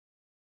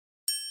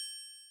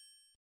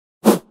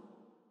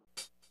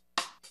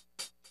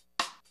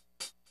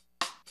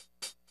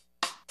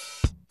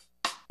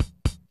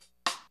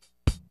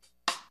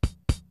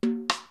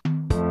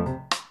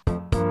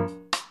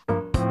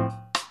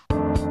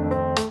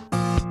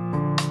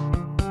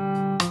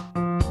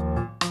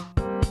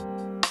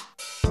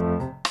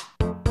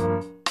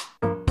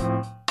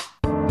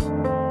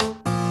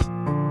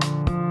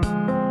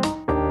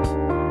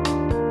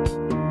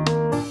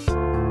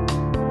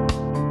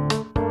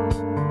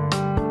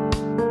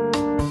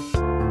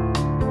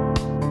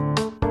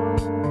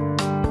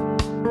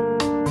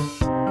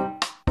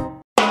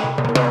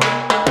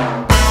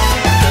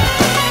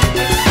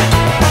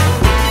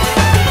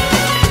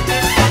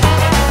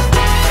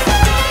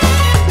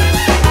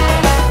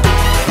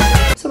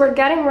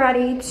getting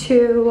ready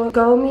to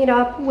go meet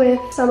up with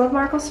some of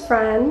Marco's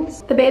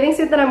friends. The bathing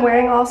suit that I'm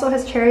wearing also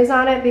has cherries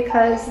on it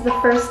because the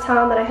first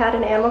town that I had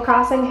in Animal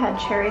Crossing had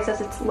cherries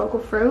as its local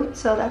fruit,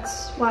 so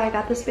that's why I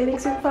got this bathing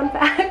suit, fun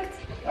fact.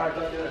 Alright,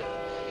 let's do it.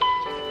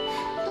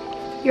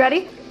 You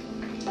ready?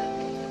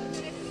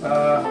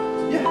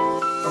 Yeah.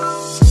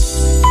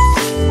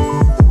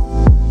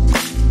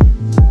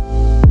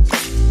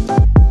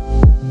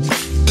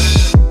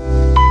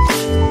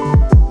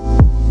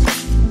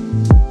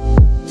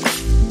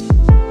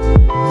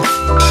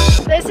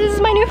 This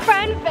is my new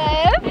friend,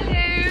 Viv.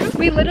 Hello.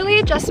 We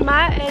literally just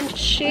met and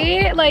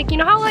she, like, you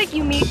know how like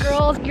you meet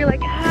girls, you're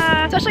like,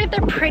 ah, especially if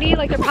they're pretty,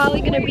 like they're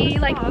probably gonna be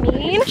like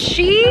mean.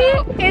 She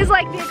is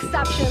like the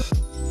exception.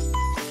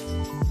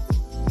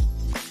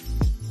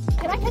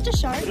 Can I catch a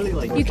shark?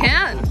 You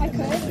can. I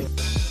could.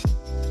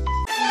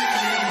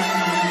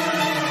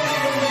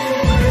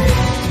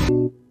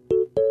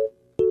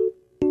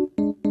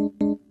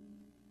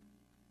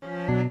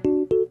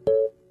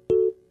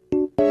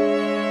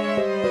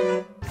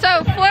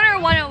 So, Flitter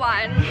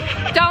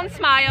 101. Don't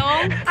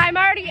smile. I'm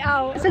already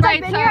out. Since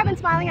I've been here, I've been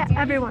smiling at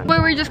everyone. But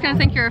we're just gonna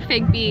think you're a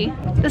fake bee.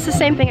 It's the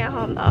same thing at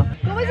home though.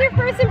 What was your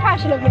first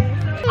impression of me?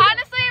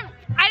 Honestly,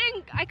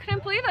 I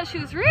couldn't believe that she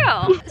was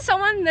real.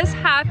 Someone this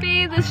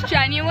happy, this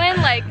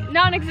genuine, like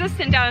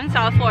non-existent down in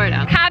South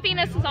Florida.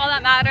 Happiness is all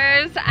that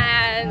matters,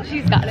 and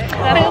she's got it.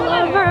 I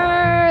love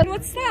her.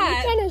 What's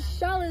that? What kind of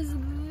shell is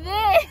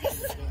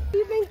this? What do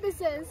you think this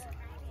is?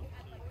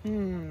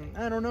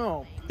 I don't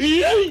know.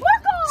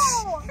 Marco!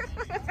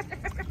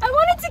 I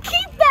wanted to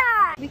keep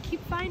that! We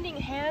keep finding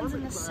hands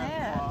in the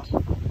sand.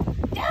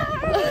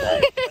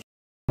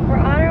 We're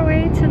on our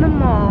way to the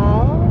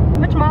mall.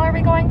 Which mall are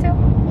we going to?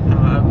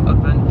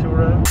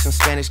 Aventura. Some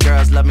Spanish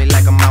girls love me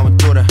like I'm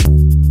Aventura.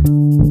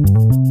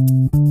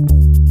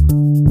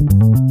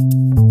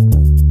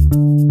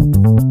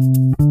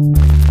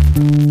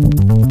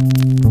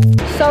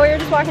 So we were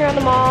just walking around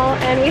the mall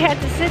and we had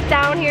to sit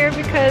down here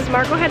because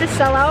Marco had to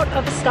sell out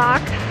of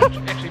stock.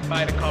 Actually,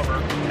 buy the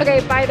cover.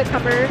 Okay, buy the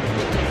cover.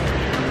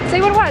 Say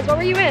what it was. What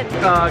were you in?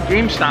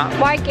 GameStop.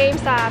 Why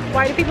GameStop?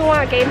 Why do people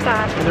want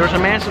GameStop? There was a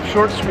massive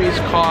short squeeze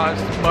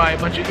caused by a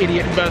bunch of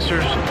idiot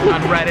investors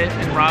on Reddit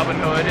and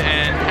Robinhood,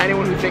 and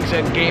anyone who thinks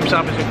that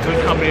GameStop is a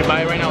good company to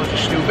buy right now is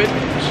just stupid.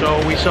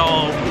 So we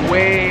saw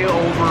way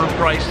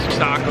overpriced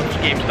stock of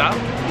GameStop,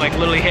 like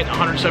literally hit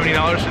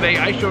 $170 today.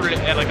 I showed it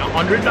at like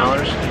 $100,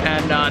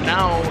 and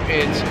now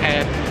it's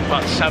at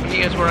about 70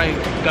 is where I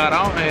got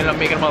out. I ended up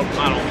making about,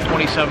 I don't know,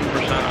 27%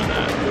 on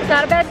that.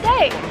 Not a bad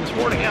day. This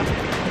morning,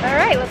 yeah. All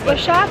right, let's go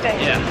shopping.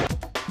 Yeah.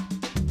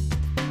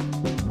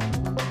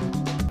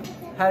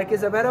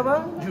 Herkese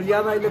merhaba.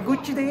 Giuliana ile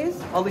Gucci'deyiz.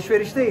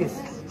 Alışverişteyiz.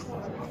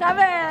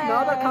 Tabii. Ne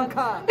haber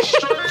kanka?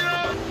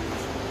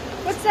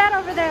 What's that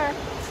over there?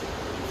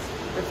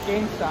 It's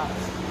GameStop.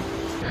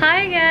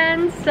 Hi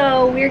again.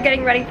 So we're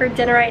getting ready for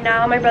dinner right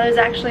now. My brother's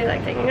actually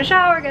like taking a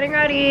shower, getting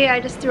ready. I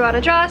just threw on a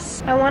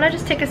dress. I want to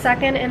just take a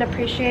second and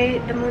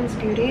appreciate the moon's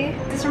beauty.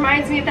 This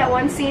reminds me of that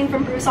one scene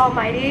from Bruce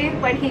Almighty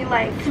when he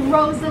like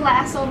throws the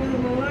lasso to the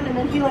moon and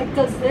then he like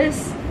does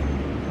this.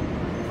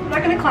 I'm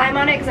not gonna climb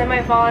on it because I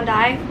might fall and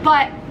die,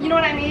 but you know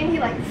what I mean? He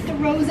like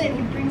throws it and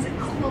he brings it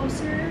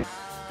closer.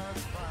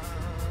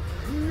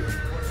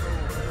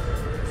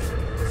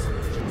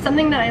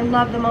 Something that I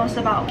love the most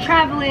about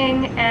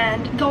traveling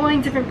and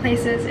going different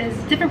places is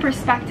different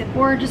perspective,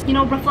 or just, you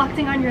know,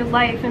 reflecting on your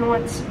life and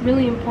what's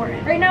really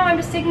important. Right now I'm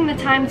just taking the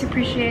time to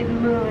appreciate the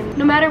moon.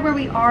 No matter where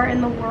we are in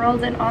the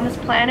world and on this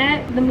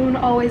planet, the moon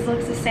always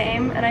looks the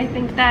same, and I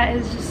think that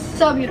is just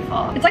so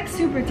beautiful. It's like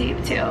super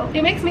deep too.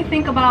 It makes me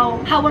think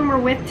about how when we're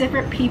with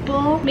different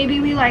people, maybe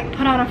we like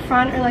put on a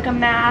front or like a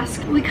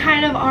mask. We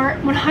kind of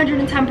aren't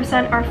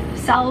 110%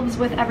 ourselves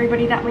with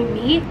everybody that we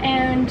meet,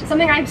 and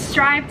something I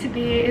strive to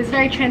be is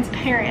very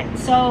transparent.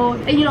 So,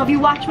 you know, if you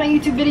watch my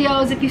YouTube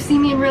videos, if you see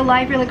me in real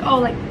life, you're like, oh,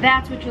 like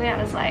that's what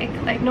Giuliana's like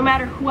no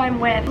matter who I'm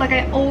with. Like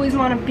I always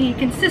want to be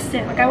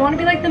consistent. Like I want to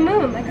be like the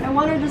moon. Like I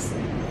want to just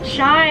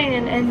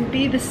shine and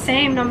be the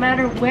same no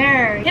matter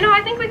where. You know,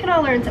 I think we can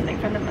all learn something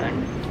from the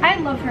moon. I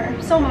love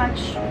her so much,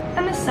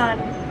 and the sun.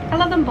 I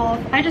love them both.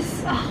 I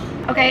just,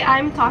 okay,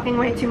 I'm talking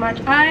way too much.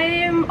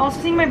 I'm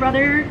also seeing my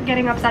brother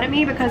getting upset at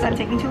me because I'm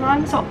taking too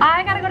long, so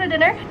I gotta go to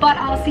dinner. But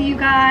I'll see you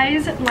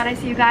guys when I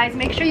see you guys.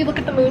 Make sure you look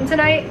at the moon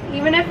tonight.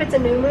 Even if it's a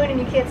new moon and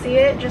you can't see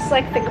it, just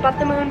like think about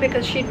the moon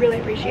because she'd really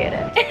appreciate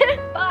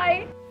it.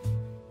 Bye.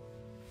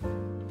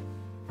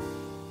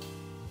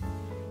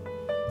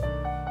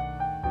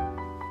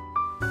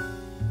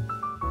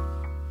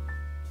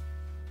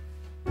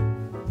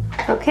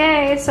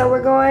 Okay, so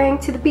we're going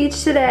to the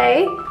beach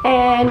today,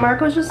 and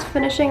Marco's just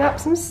finishing up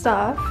some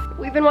stuff.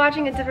 We've been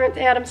watching a different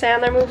Adam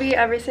Sandler movie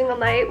every single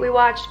night. We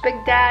watched Big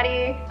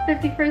Daddy,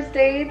 50 First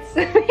Dates.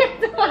 We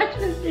have to watch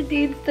Mr.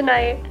 Deeds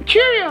tonight.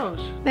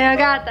 Cheerios! Yeah, I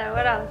got that.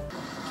 What else?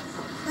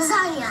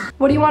 Lasagna.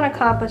 What do you want to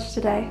accomplish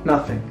today?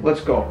 Nothing.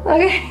 Let's go.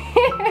 Okay.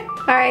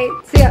 All right,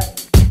 see ya.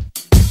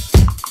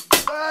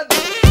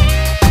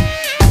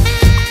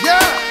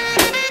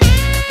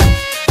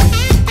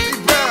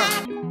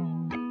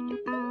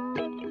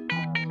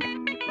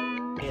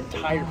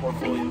 entire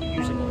portfolio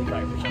using only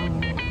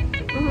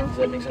 5%. Does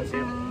that make sense to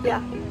you?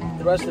 Yeah.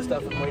 The rest of the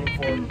stuff I'm waiting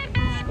for,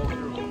 just go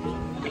through.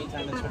 In the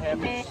meantime, that's what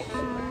happens.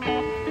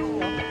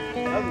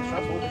 You know, nothing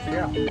stressful, just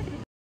figure out.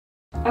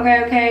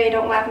 Okay,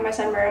 don't laugh at my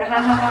sunburn.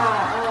 Ha ha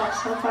ha. Oh,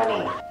 so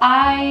funny.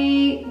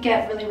 I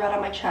get really red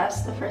on my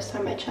chest the first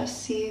time my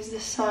chest sees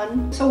the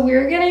sun. So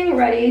we're getting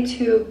ready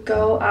to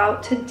go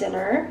out to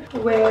dinner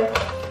with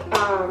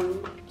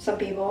some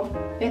people.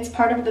 It's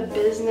part of the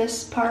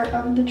business part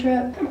of the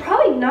trip. I'm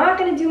probably not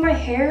gonna do my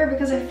hair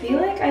because I feel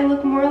like I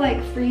look more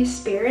like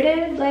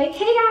free-spirited. Like,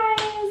 hey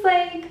guys,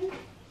 like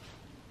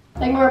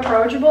more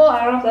approachable.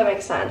 I don't know if that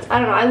makes sense. I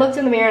don't know. I looked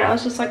in the mirror and I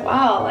was just like,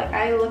 wow, like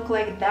I look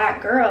like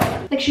that girl.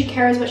 Like she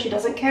cares but she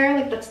doesn't care.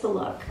 Like that's the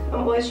look.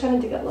 I'm always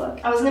trying to do that look.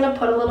 I was gonna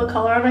put a little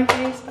color on my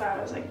face, but I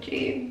was like,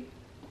 gee,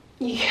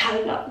 you got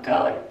enough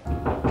color.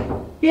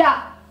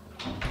 Yeah.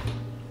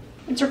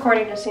 It's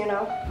recording just so you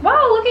know.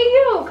 Wow, look at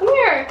you. Come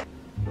here.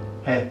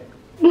 Hey.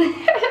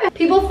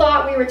 People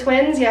thought we were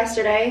twins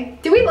yesterday.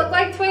 Do we look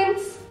like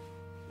twins?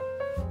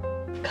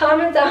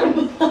 Comment down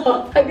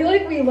below. I feel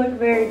like we look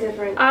very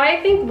different. I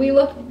think we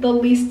look the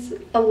least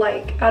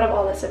alike out of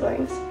all the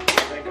siblings. I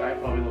think I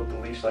probably look the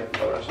least like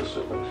the rest of the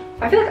siblings.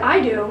 I feel like I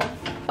do.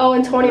 Oh,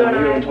 and 21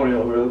 You and 20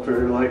 look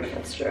very alike.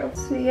 That's true.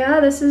 So yeah,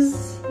 this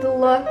is the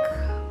look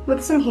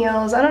with some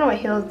heels. I don't know what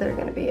heels they're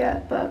gonna be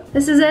yet, but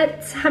this is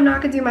it. I'm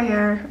not gonna do my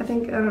hair. I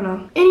don't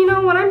know. And you know,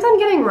 when I'm done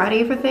getting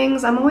ready for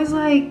things, I'm always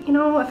like, you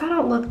know, if I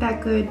don't look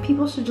that good,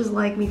 people should just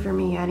like me for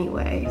me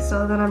anyway.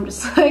 So then I'm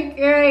just like,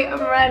 all right,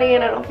 I'm ready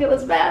and I don't feel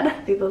as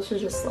bad. People should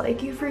just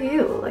like you for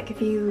you. Like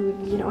if you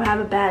know, have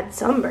a bad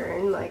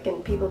sunburn, like,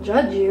 and people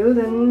judge you,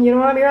 then you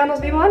don't want to be around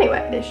those people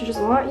anyway. They should just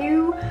want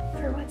you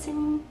for what's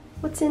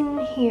in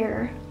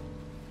here.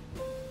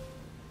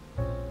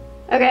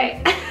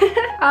 Okay.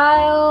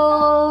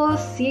 I'll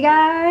see you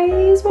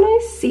guys when I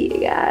see you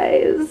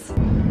guys.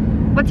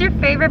 What's your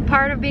favorite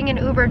part of being an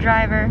Uber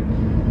driver?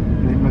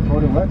 My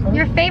favorite what?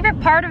 Your favorite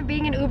part of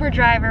being an Uber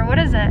driver, what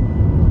is it?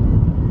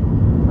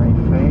 My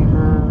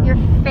favorite... Your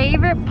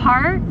favorite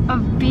part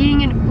of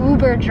being an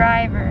Uber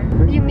driver?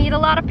 You meet a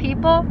lot of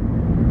people?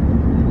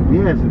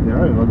 Yes, there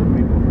are a lot of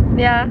people.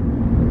 Yeah.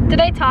 Do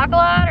they talk a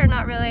lot or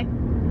not really?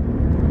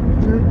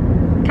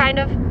 Kind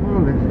of?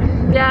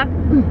 Yeah.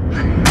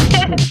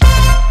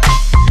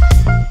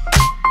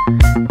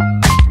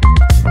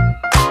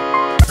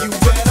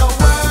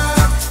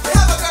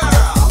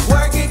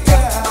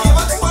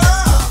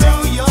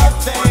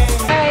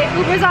 Alright,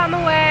 Uber's on the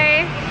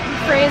way.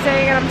 I'm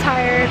freezing and I'm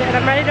tired and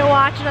I'm ready to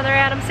watch another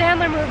Adam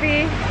Sandler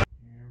movie. Here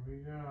we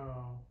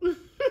go.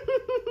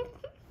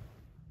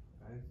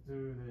 Let's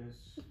do this.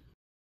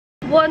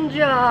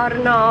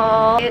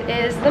 Buongiorno. It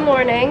is the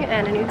morning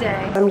and a new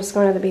day. I'm just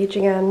going to the beach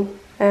again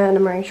and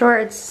I'm wearing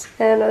shorts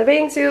and another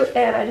bathing suit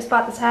and I just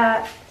bought this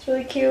hat. It's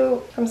really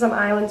cute from some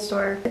island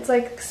store. It's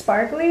like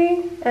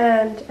sparkly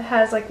and it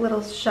has like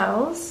little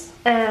shells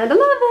and I love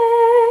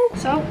it.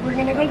 So we're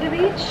gonna go to the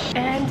beach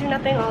and do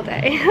nothing all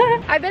day.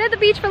 I've been at the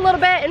beach for a little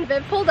bit and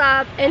Viv pulled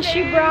up and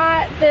she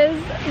brought this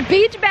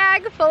beach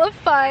bag full of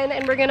fun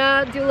and we're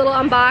gonna do a little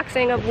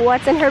unboxing of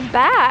what's in her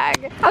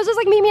bag. I was just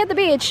like, meet me at the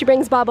beach. She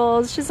brings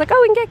bubbles. She's like,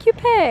 oh, we can get cute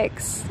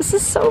pics. This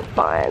is so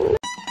fun.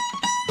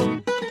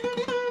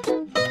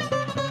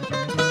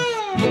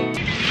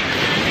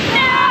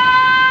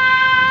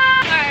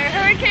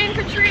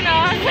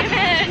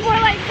 More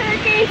like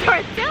Hurricane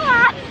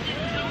Tortilla.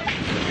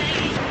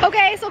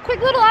 Okay, so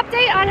quick little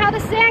update on how the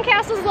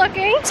sandcastle's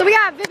looking. So we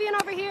got Vivian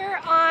over here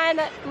on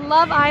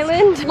Love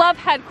Island. Love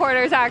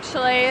headquarters,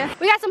 actually.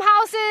 We got some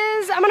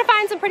houses. I'm gonna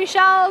find some pretty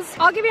shells.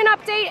 I'll give you an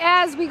update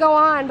as we go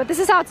on, but this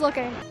is how it's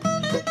looking.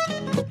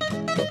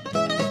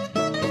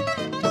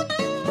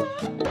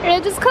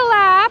 It just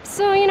collapsed,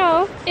 so you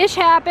know, ish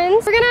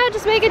happens. We're gonna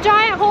just make a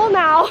giant hole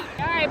now. All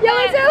right,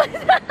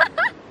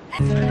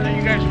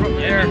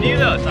 Yeah, You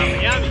guys from there?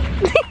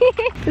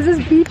 This is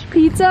beach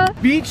pizza.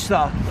 Beach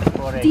stuff.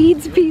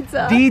 Deeds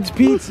pizza. Deeds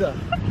pizza.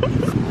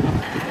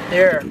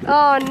 Here.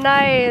 Oh,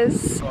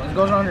 nice. It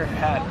goes on your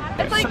head.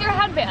 It's like your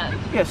headband.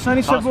 Yeah,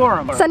 Sunny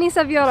Saviorum. Sunny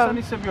Saviorum.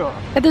 Sunny Saviorum.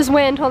 If there's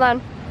wind, hold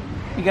on.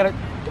 You gotta...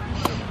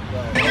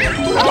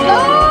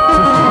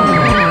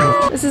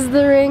 Oh! This is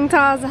the ring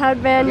toss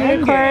headband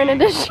unicorn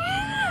edition.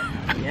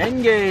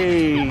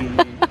 Yenge.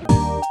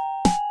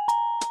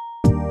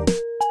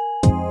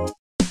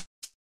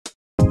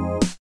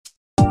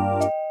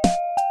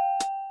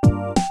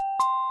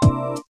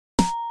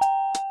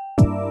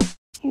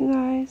 You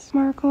guys,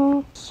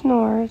 Marco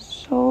snores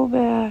so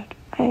bad.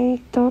 I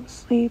don't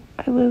sleep.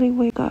 I literally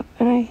wake up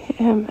and I hit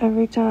him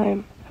every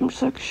time. I'm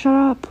just like, shut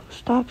up,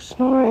 stop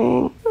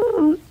snoring.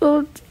 I'm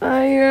so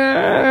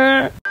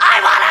tired.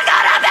 I'm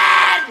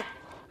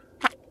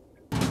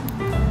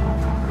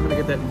gonna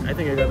get that. I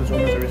think I got this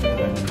almost every single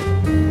day.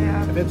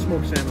 Yeah. I've had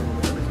smoked salmon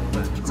almost every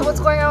single day. So what's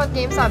going on with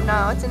GameStop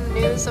now? It's in the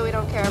news, so we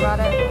don't care about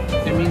it.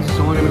 It means it's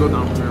only gonna go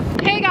down from there.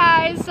 Hey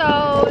guys,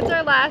 so it's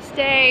our last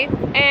day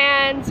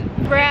and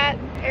we're at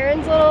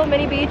Aaron's little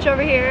mini beach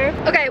over here.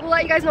 Okay, we'll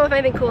let you guys know if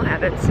anything cool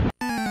happens.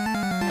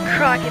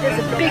 Crocky, there's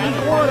a big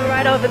iguana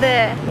right over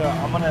there. So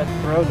I'm gonna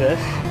throw this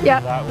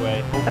Yep. that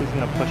way. Hopefully it's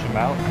gonna push him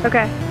out.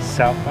 Okay.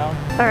 Southbound.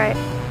 All right.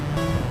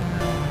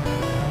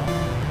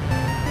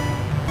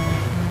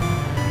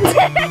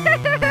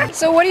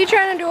 So what are you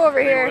trying to do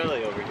over here?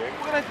 Really over here.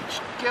 We're gonna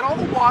get all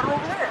the water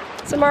over there.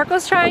 So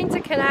Marco's trying to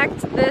connect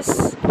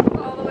this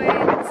all the way to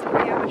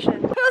the ocean.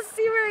 We'll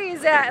see where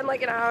he's at in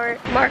like an hour.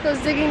 Marco's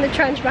digging the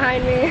trench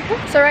behind me.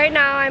 So right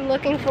now I'm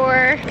looking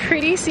for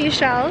pretty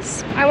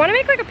seashells. I want to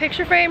make like a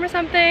picture frame or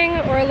something,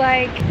 or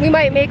like we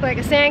might make like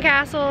a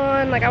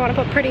sandcastle and like I want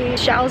to put pretty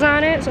shells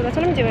on it. So that's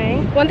what I'm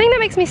doing. One thing that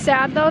makes me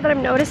sad though that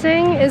I'm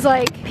noticing is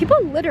like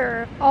people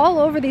litter all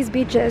over these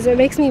beaches. It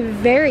makes me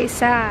very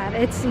sad.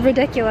 It's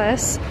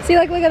ridiculous. See,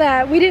 like look at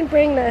that. We didn't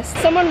bring this.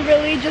 Someone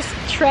really just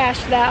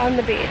trashed that on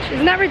the beach.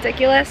 Isn't that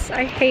ridiculous?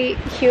 I hate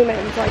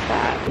humans like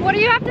that. What do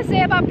you have to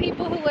say about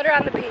people who litter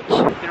on the beach?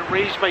 They're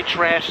raised by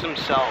trash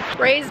themselves.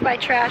 Raised by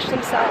trash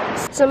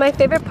themselves. So my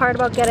favorite part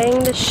about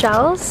getting the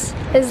shells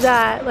is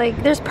that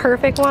like there's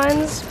perfect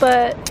ones,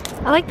 but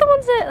I like the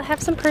ones that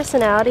have some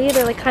personality.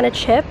 They're like kind of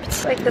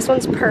chipped. Like this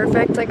one's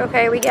perfect. Like,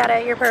 okay, we get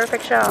it, your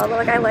perfect shell. But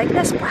like I like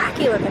this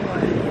wacky looking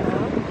one, you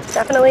know? It's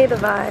definitely the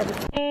vibe.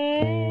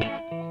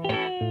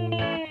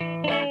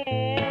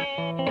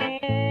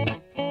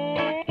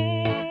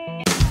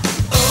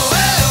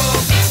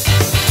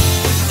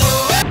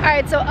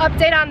 Alright, so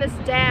update on this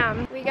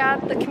dam. We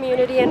got the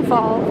community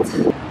involved.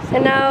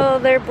 And now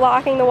they're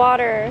blocking the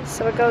water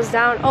so it goes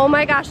down. Oh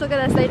my gosh, look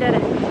at this, they did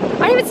it.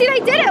 I didn't even see they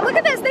did it. Look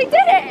at this, they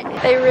did it.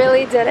 They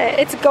really did it.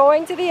 It's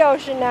going to the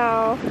ocean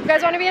now. You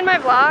guys want to be in my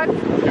vlog?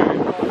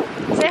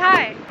 Say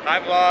hi.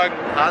 Hi vlog,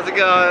 how's it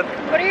going?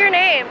 What are your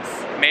names?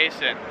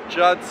 Mason.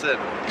 Judson.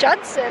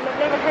 Judson, I've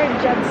never heard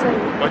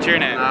Judson. What's your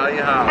name?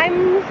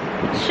 I'm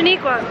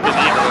Shaniqua.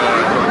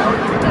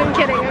 I'm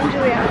kidding, I'm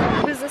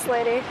Giuliana. Who's this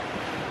lady?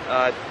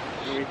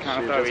 We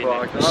kind of thought we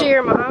knew. Is she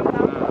your mom? No.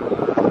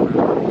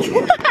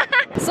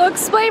 So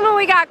explain what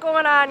we got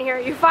going on here.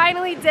 You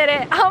finally did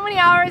it. How many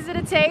hours did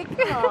it take?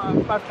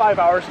 About 5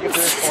 hours to get to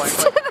this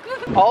point.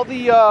 All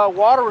the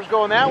water was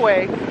going that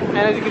way, and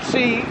as you can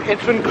see,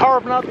 it's been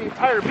carving out the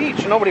entire beach,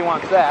 and nobody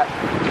wants that.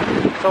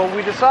 So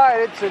we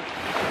decided to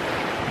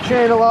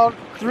channel out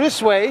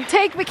this way.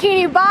 Take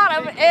Bikini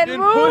Bottom and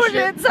move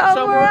it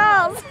somewhere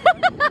else.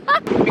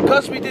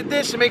 Because we did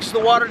this, it makes the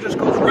water just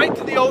goes right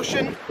to the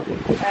ocean,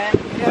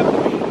 and we have the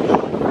beach.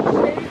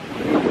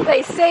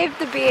 They saved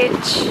the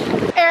beach.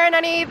 Aaron,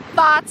 any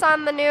thoughts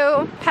on the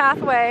new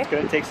pathway? It's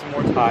gonna take some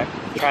more time.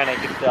 Trying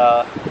to get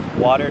the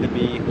water to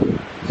be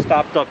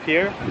stopped up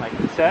here, like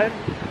you said,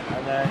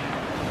 and then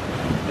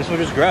this will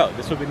just grow.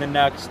 This will be the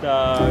next,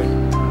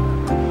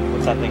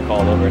 what's that thing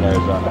called over in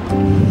Arizona?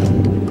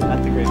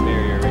 Not the Great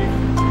Barrier Reef.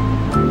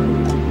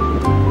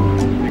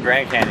 The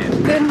Grand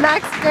Canyon. The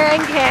next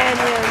Grand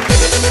Canyon.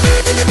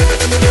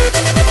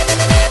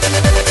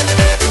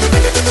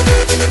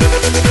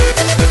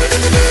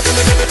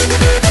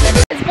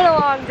 It's been a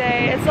long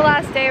day. It's the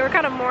last day. We're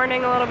kind of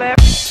mourning a little bit.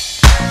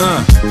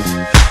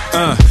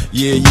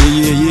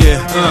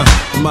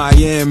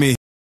 Miami.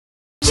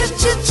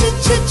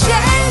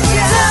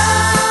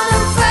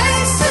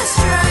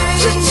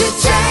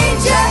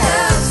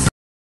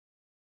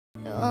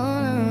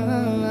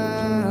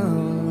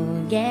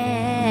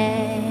 Yeah.